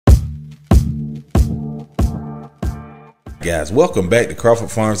Guys, welcome back to Crawford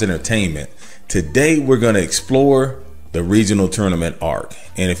Farms Entertainment. Today we're going to explore the regional tournament arc,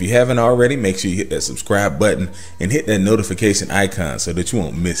 and if you haven't already, make sure you hit that subscribe button and hit that notification icon so that you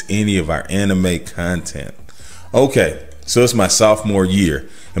won't miss any of our anime content. Okay, so it's my sophomore year,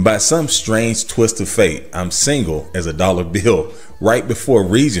 and by some strange twist of fate, I'm single as a dollar bill right before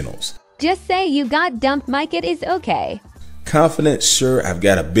regionals. Just say you got dumped, Mike, it is okay. Confident, sure, I've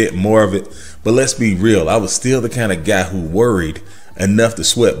got a bit more of it, but let's be real, I was still the kind of guy who worried enough to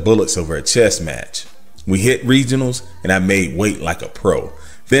sweat bullets over a chess match. We hit regionals and I made weight like a pro.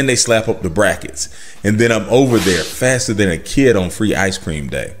 Then they slap up the brackets, and then I'm over there faster than a kid on free ice cream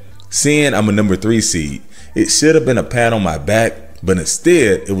day. Seeing I'm a number 3 seed, it should have been a pat on my back, but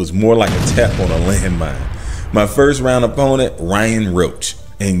instead it was more like a tap on a landmine. My first round opponent, Ryan Roach.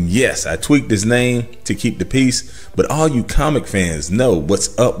 And yes, I tweaked his name to keep the peace, but all you comic fans know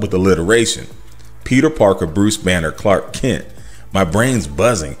what's up with alliteration. Peter Parker, Bruce Banner, Clark Kent. My brain's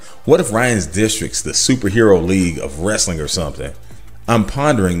buzzing. What if Ryan's district's the superhero league of wrestling or something? I'm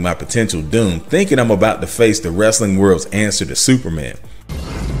pondering my potential doom, thinking I'm about to face the wrestling world's answer to Superman.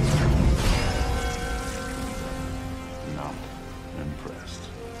 Not impressed.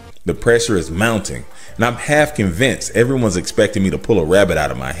 The pressure is mounting, and I'm half convinced everyone's expecting me to pull a rabbit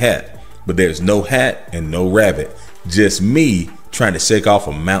out of my hat. But there's no hat and no rabbit, just me trying to shake off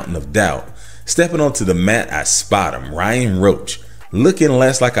a mountain of doubt. Stepping onto the mat, I spot him, Ryan Roach, looking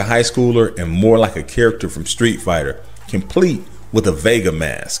less like a high schooler and more like a character from Street Fighter, complete with a Vega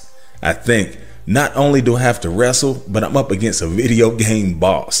mask. I think, not only do I have to wrestle, but I'm up against a video game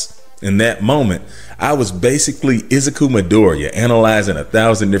boss. In that moment, I was basically Izuku Midoriya analyzing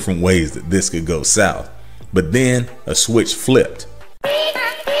 1,000 different ways that this could go south. But then a switch flipped.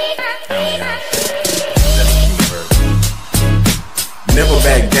 Never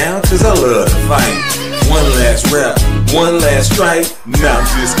back down, cause I love to fight. One last rep, one last strike. Nah,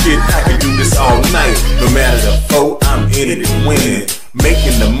 I'm just kidding, I can do this all night. No matter the foe, I'm in it to win.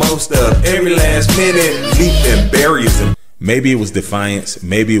 Making the most of every last minute. Leaping barriers. And maybe it was defiance,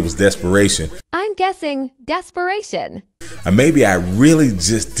 maybe it was desperation. I'm guessing desperation. Or maybe I really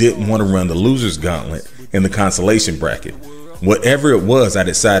just didn't want to run the loser's gauntlet in the consolation bracket. Whatever it was, I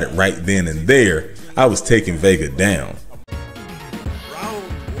decided right then and there, I was taking Vega down.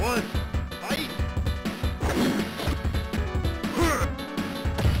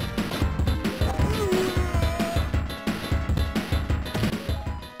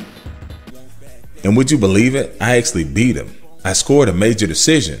 And would you believe it? I actually beat him. I scored a major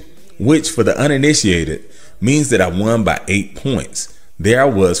decision, which for the uninitiated means that I won by 8 points. There I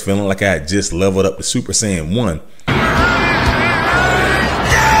was feeling like I had just leveled up to Super Saiyan 1.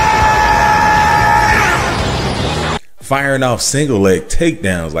 Firing off single leg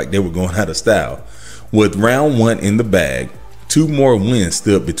takedowns like they were going out of style. With round 1 in the bag, 2 more wins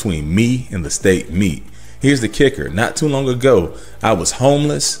stood between me and the state meet. Here's the kicker. Not too long ago, I was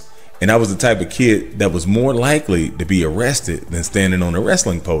homeless, and I was the type of kid that was more likely to be arrested than standing on a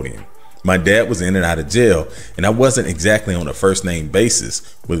wrestling podium. My dad was in and out of jail, and I wasn't exactly on a first name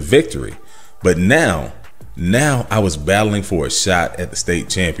basis with victory. But now I was battling for a shot at the state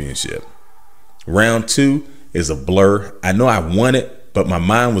championship. Round 2 is a blur. I know I won it, but my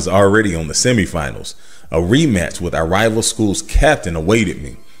mind was already on the semifinals. A rematch with our rival school's captain awaited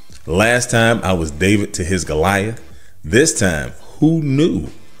me. Last time I was David to his Goliath. This time, who knew?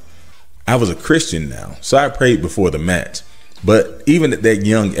 I was a Christian now, so I prayed before the match. But even at that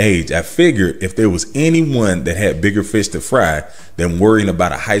young age, I figured if there was anyone that had bigger fish to fry than worrying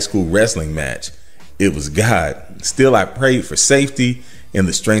about a high school wrestling match, it was God. Still, I prayed for safety and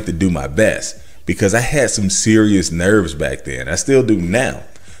the strength to do my best, because I had some serious nerves back then. I still do now.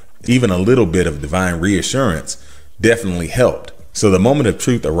 Even a little bit of divine reassurance definitely helped. So the moment of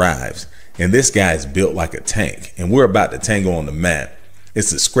truth arrives, and this guy is built like a tank, and we're about to tango on the mat.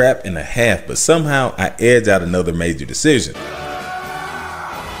 It's a scrap and a half, but somehow I edge out another major decision.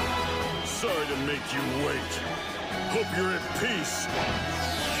 Sorry to make you wait. Hope you're at peace.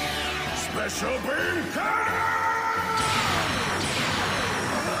 Special beam.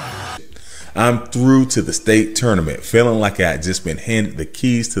 I'm through to the state tournament, feeling like I had just been handed the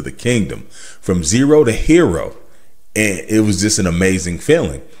keys to the kingdom, from zero to hero, and it was just an amazing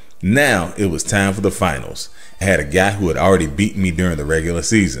feeling. Now it was time for the finals. I had a guy who had already beaten me during the regular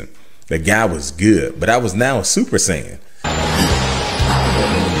season. The guy was good, but I was now a Super Saiyan.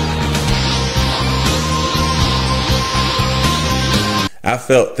 I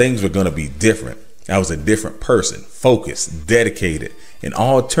felt things were going to be different. I was a different person, focused, dedicated. In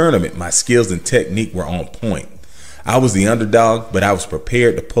all tournament, my skills and technique were on point. I was the underdog, but I was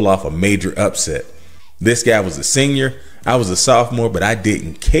prepared to pull off a major upset. This guy was a senior, I was a sophomore, but I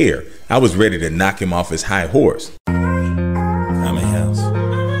didn't care. I was ready to knock him off his high horse. I'm in house,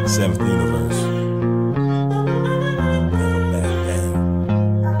 7th universe. Never back down.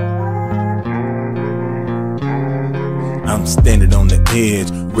 I'm standing on the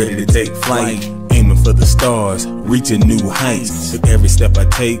edge, ready to take flight, aiming for the stars, reaching new heights. With every step I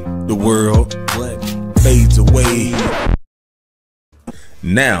take, the world fades away.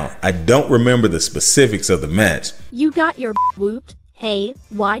 Now, I don't remember the specifics of the match. You got your whooped. Hey,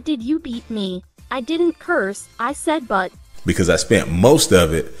 why did you beat me? I didn't curse, I said but. Because I spent most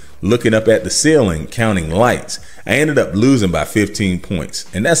of it looking up at the ceiling, counting lights. I ended up losing by 15 points,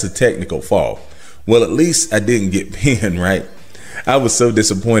 and that's a technical fall. Well, at least I didn't get pinned, right? I was so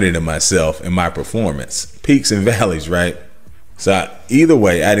disappointed in myself and my performance. Peaks and valleys, right? So either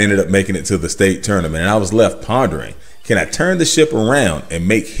way, I ended up making it to the state tournament, and I was left pondering, can I turn the ship around and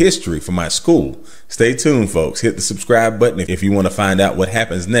make history for my school? Stay tuned, folks. Hit the subscribe button if you want to find out what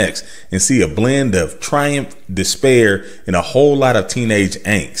happens next and see a blend of triumph, despair, and a whole lot of teenage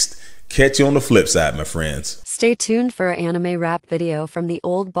angst. Catch you on the flip side, my friends. Stay tuned for an anime rap video from the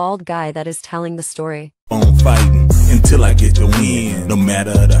old bald guy that is telling the story. On fighting until I get the win. No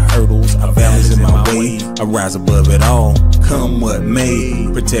matter the hurdles, I balance in my way. I rise above it all, come what may.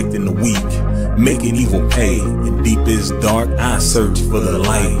 Protecting the weak, making evil pay. In deepest dark, I search for the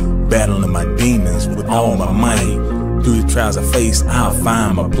light. Battling my demons with all my might. Through the trials I face, I'll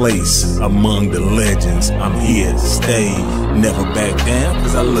find my place. Among the legends, I'm here to stay. Never back down,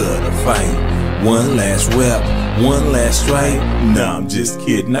 cause I love to fight. One last rep, one last strike. Nah, I'm just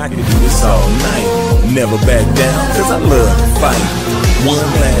kidding, I can do this all night. Never back down, cause I love to fight. One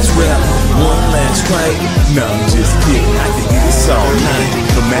last rep, one last strike. Nah, I'm just kidding, I can do this all night.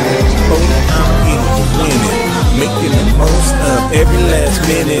 No matter what, I'm in to win it. Making the most of every last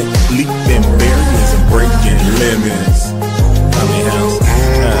minute. Leaping barriers and breaking limits.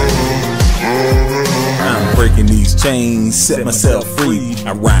 I'm breaking these chains, set myself free.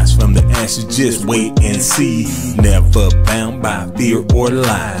 I rise from the ashes, just wait and see. Never bound by fear or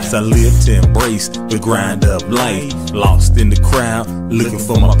lies. I live to embrace the grind of life. Lost in the crowd, looking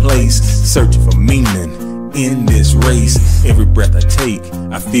for my place. Searching for meaning in this race. Every breath I take,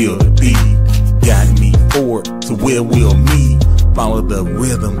 I feel the beat. Guide me forward to where we'll meet. Follow the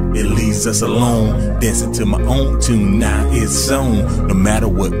rhythm, it leads us alone. Dancing to my own tune, now it's on. No matter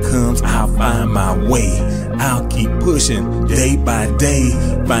what comes, I'll find my way. I'll keep pushing day by day,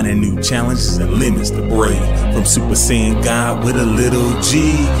 finding new challenges and limits to break. From Super Saiyan God with a little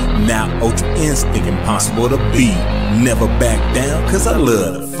G, now Ultra Instinct, impossible to beat. Never back down, cause I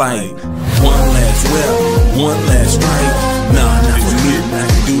love to fight. One last rep, one last strike. Nah, not for me, I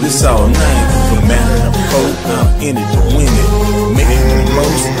can do this all night. No matter the foe, I'm in it to win it. Making the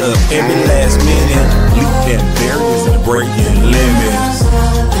most of every last minute. Leaping barriers and breaking limits.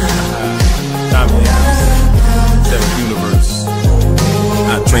 I'm in house, 7th universe.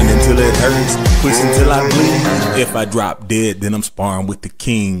 I train until it hurts, push until I bleed. If I drop dead, then I'm sparring with the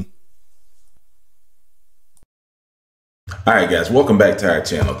king. Alright guys, welcome back to our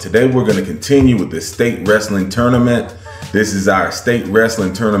channel. Today we're going to continue with the state wrestling tournament. This is our state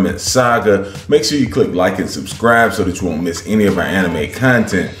wrestling tournament saga. Make sure you click like and subscribe so that you won't miss any of our anime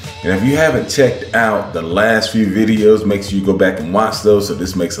content. And if you haven't checked out the last few videos, make sure you go back and watch those so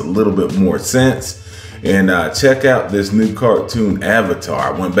this makes a little bit more sense. And check out this new cartoon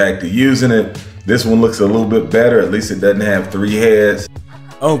avatar. I went back to using it. This one looks a little bit better. At least it doesn't have 3 heads.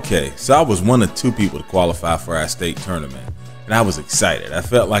 Okay, so I was one of 2 people to qualify for our state tournament, and I was excited. I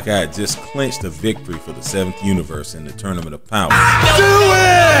felt like I had just clinched a victory for the 7th universe in the Tournament of Power. Do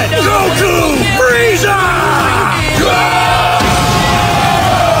it! Goku! Frieza!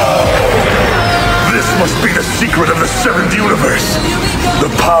 This must be the secret of the 7th universe.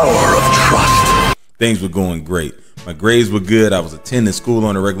 The power of trust. Things were going great. My grades were good. I was attending school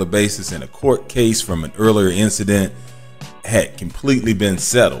on a regular basis, and a court case from an earlier incident had completely been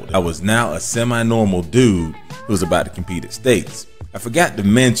settled. I was now a semi-normal dude who was about to compete at states. I forgot to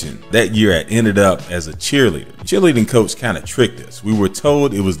mention that year I ended up as a cheerleader. The cheerleading coach kind of tricked us. We were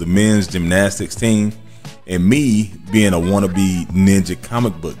told it was the men's gymnastics team, and me being a wannabe ninja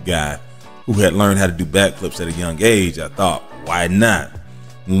comic book guy who had learned how to do backflips at a young age, I thought, why not?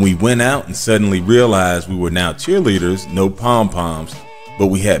 When we went out and suddenly realized we were now cheerleaders, no pom-poms, but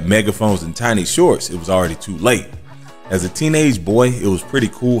we had megaphones and tiny shorts, it was already too late. As a teenage boy, it was pretty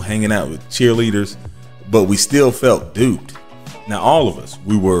cool hanging out with cheerleaders, but we still felt duped. Now, all of us,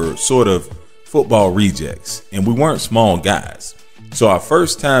 we were sort of football rejects, and we weren't small guys. So our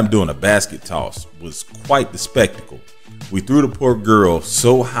first time doing a basket toss was quite the spectacle. We threw the poor girl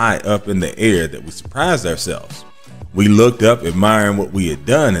so high up in the air that we surprised ourselves. We looked up, admiring what we had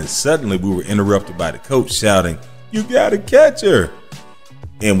done, and suddenly we were interrupted by the coach shouting, "You gotta catch her!"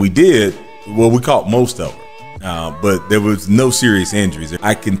 And we did. Well, we caught most of her, but there was no serious injuries.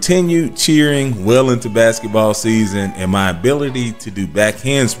 I continued cheering well into basketball season, and my ability to do back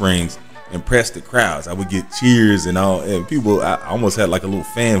handsprings impressed the crowds. I would get cheers and all, and people, I almost had like a little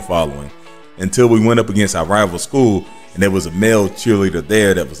fan following, until we went up against our rival school, and there was a male cheerleader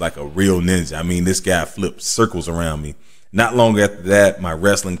there that was like a real ninja. I mean, this guy flipped circles around me. Not long after that, my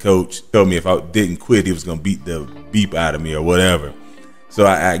wrestling coach told me if I didn't quit, he was going to beat the beep out of me or whatever. So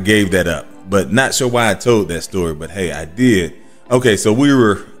I gave that up, but not sure why I told that story, but hey, I did. Okay, so we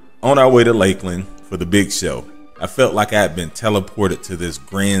were on our way to Lakeland for the big show. I felt like I had been teleported to this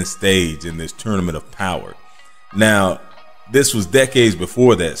grand stage in this tournament of power. Now, this was decades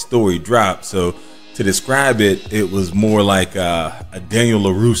before that story dropped, so to describe it, it was more like a Daniel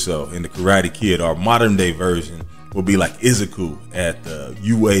LaRusso in the Karate Kid, or modern day version would be like Izuku at the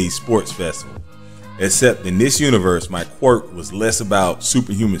UA Sports Festival. Except in this universe, my quirk was less about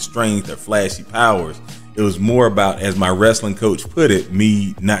superhuman strength or flashy powers. It was more about, as my wrestling coach put it,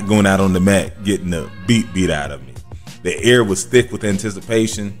 me not going out on the mat getting the beat out of me. The air was thick with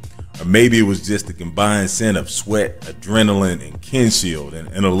anticipation, or maybe it was just the combined scent of sweat, adrenaline, and Kinshield,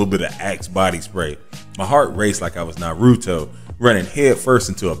 and a little bit of Axe body spray. My heart raced like I was Naruto, running headfirst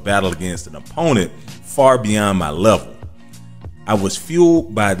into a battle against an opponent far beyond my level. I was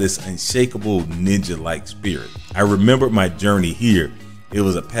fueled by this unshakable ninja-like spirit. I remembered my journey here. It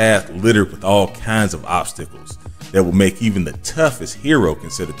was a path littered with all kinds of obstacles that would make even the toughest hero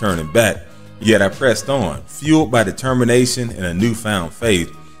consider turning back. Yet I pressed on, fueled by determination and a newfound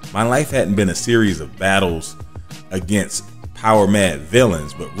faith. My life hadn't been a series of battles against power-mad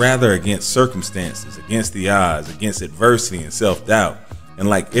villains, but rather against circumstances, against the odds, against adversity and self-doubt. And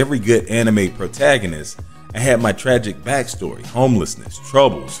like every good anime protagonist, I had my tragic backstory, homelessness,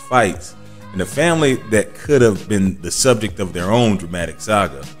 troubles, fights, and a family that could have been the subject of their own dramatic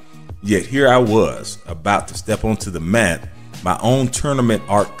saga. Yet here I was, about to step onto the mat, my own tournament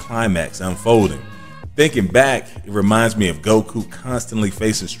arc climax unfolding. Thinking back, it reminds me of Goku constantly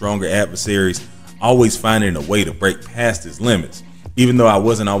facing stronger adversaries, always finding a way to break past his limits. Even though I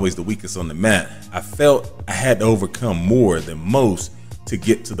wasn't always the weakest on the mat, I felt I had to overcome more than most to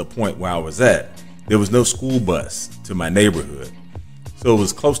get to the point where I was at. There was no school bus to my neighborhood, so it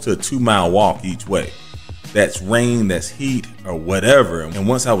was close to a 2-mile walk each way. That's rain, that's heat, or whatever. And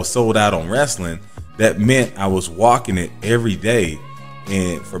once I was sold out on wrestling, that meant I was walking it every day.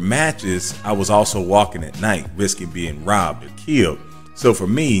 And for matches, I was also walking at night, risking being robbed or killed. So for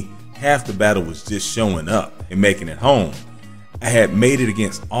me, half the battle was just showing up and making it home. I had made it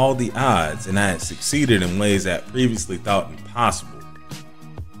against all the odds, and I had succeeded in ways I previously thought impossible.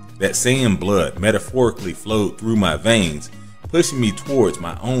 That Saiyan blood metaphorically flowed through my veins, pushing me towards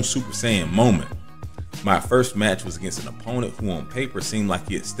my own Super Saiyan moment. My first match was against an opponent who on paper seemed like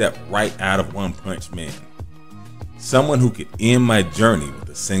he had stepped right out of One Punch Man. Someone who could end my journey with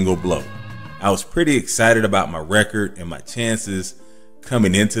a single blow. I was pretty excited about my record and my chances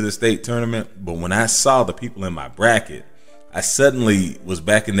coming into the state tournament, but when I saw the people in my bracket, I suddenly was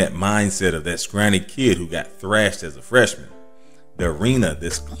back in that mindset of that scrawny kid who got thrashed as a freshman. The arena,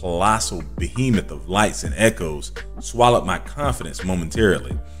 this colossal behemoth of lights and echoes, swallowed my confidence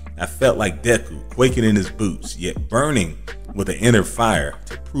momentarily. I felt like Deku, quaking in his boots, yet burning with an inner fire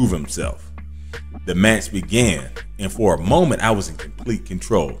to prove himself. The match began, and for a moment I was in complete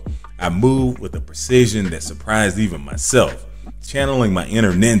control. I moved with a precision that surprised even myself, channeling my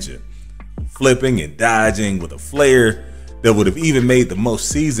inner ninja, flipping and dodging with a flair that would have even made the most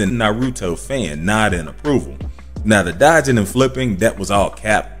seasoned Naruto fan nod in approval. Now the dodging and flipping, that was all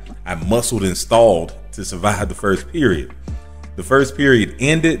cap. I muscled and stalled to survive the first period. The first period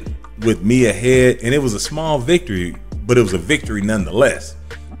ended with me ahead, and it was a small victory, but it was a victory nonetheless.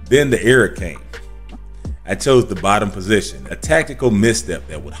 Then the error came. I chose the bottom position, a tactical misstep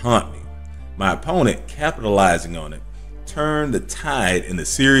that would haunt me. My opponent, capitalizing on it, turned the tide in a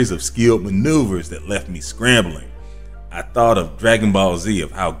series of skilled maneuvers that left me scrambling. I thought of Dragon Ball Z,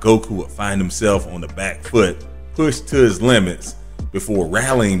 of how Goku would find himself on the back foot, pushed to his limits before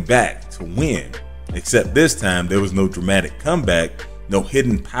rallying back to win. Except this time there was no dramatic comeback, no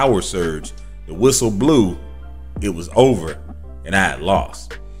hidden power surge. The whistle blew, it was over, and I had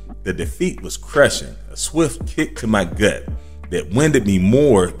lost. The defeat was crushing, a swift kick to my gut that winded me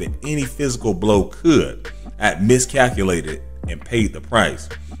more than any physical blow could. I had miscalculated and paid the price.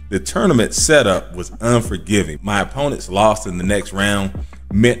 The tournament setup was unforgiving. My opponent's loss in the next round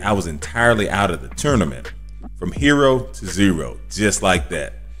meant I was entirely out of the tournament. from hero to zero, just like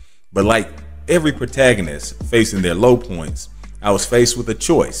that. But like every protagonist facing their low points, I was faced with a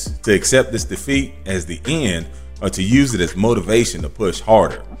choice: to accept this defeat as the end or to use it as motivation to push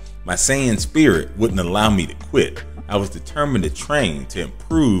harder. My Saiyan spirit wouldn't allow me to quit. I was determined to train, to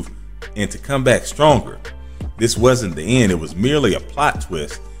improve, and to come back stronger. This wasn't the end, it was merely a plot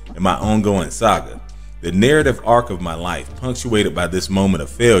twist in my ongoing saga. The narrative arc of my life, punctuated by this moment of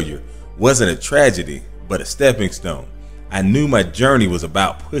failure, wasn't a tragedy, but a stepping stone. I knew my journey was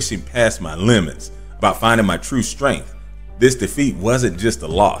about pushing past my limits, about finding my true strength. This defeat wasn't just a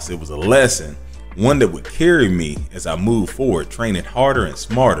loss, it was a lesson, one that would carry me as I moved forward, training harder and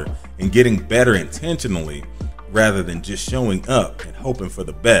smarter and getting better intentionally rather than just showing up and hoping for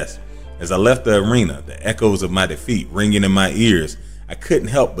the best. As I left the arena, the echoes of my defeat ringing in my ears, I couldn't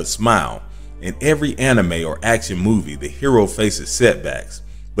help but smile. In every anime or action movie, the hero faces setbacks,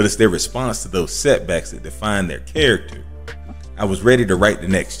 but it's their response to those setbacks that define their character. I was ready to write the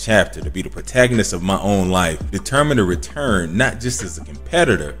next chapter, to be the protagonist of my own life, determined to return not just as a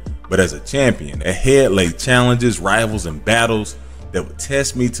competitor, but as a champion. Ahead lay challenges, rivals, and battles that would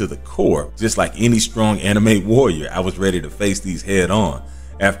test me to the core. Just like any strong anime warrior, I was ready to face these head on.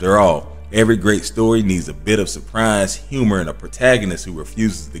 After all, every great story needs a bit of surprise, humor, and a protagonist who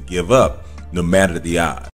refuses to give up no matter the odds.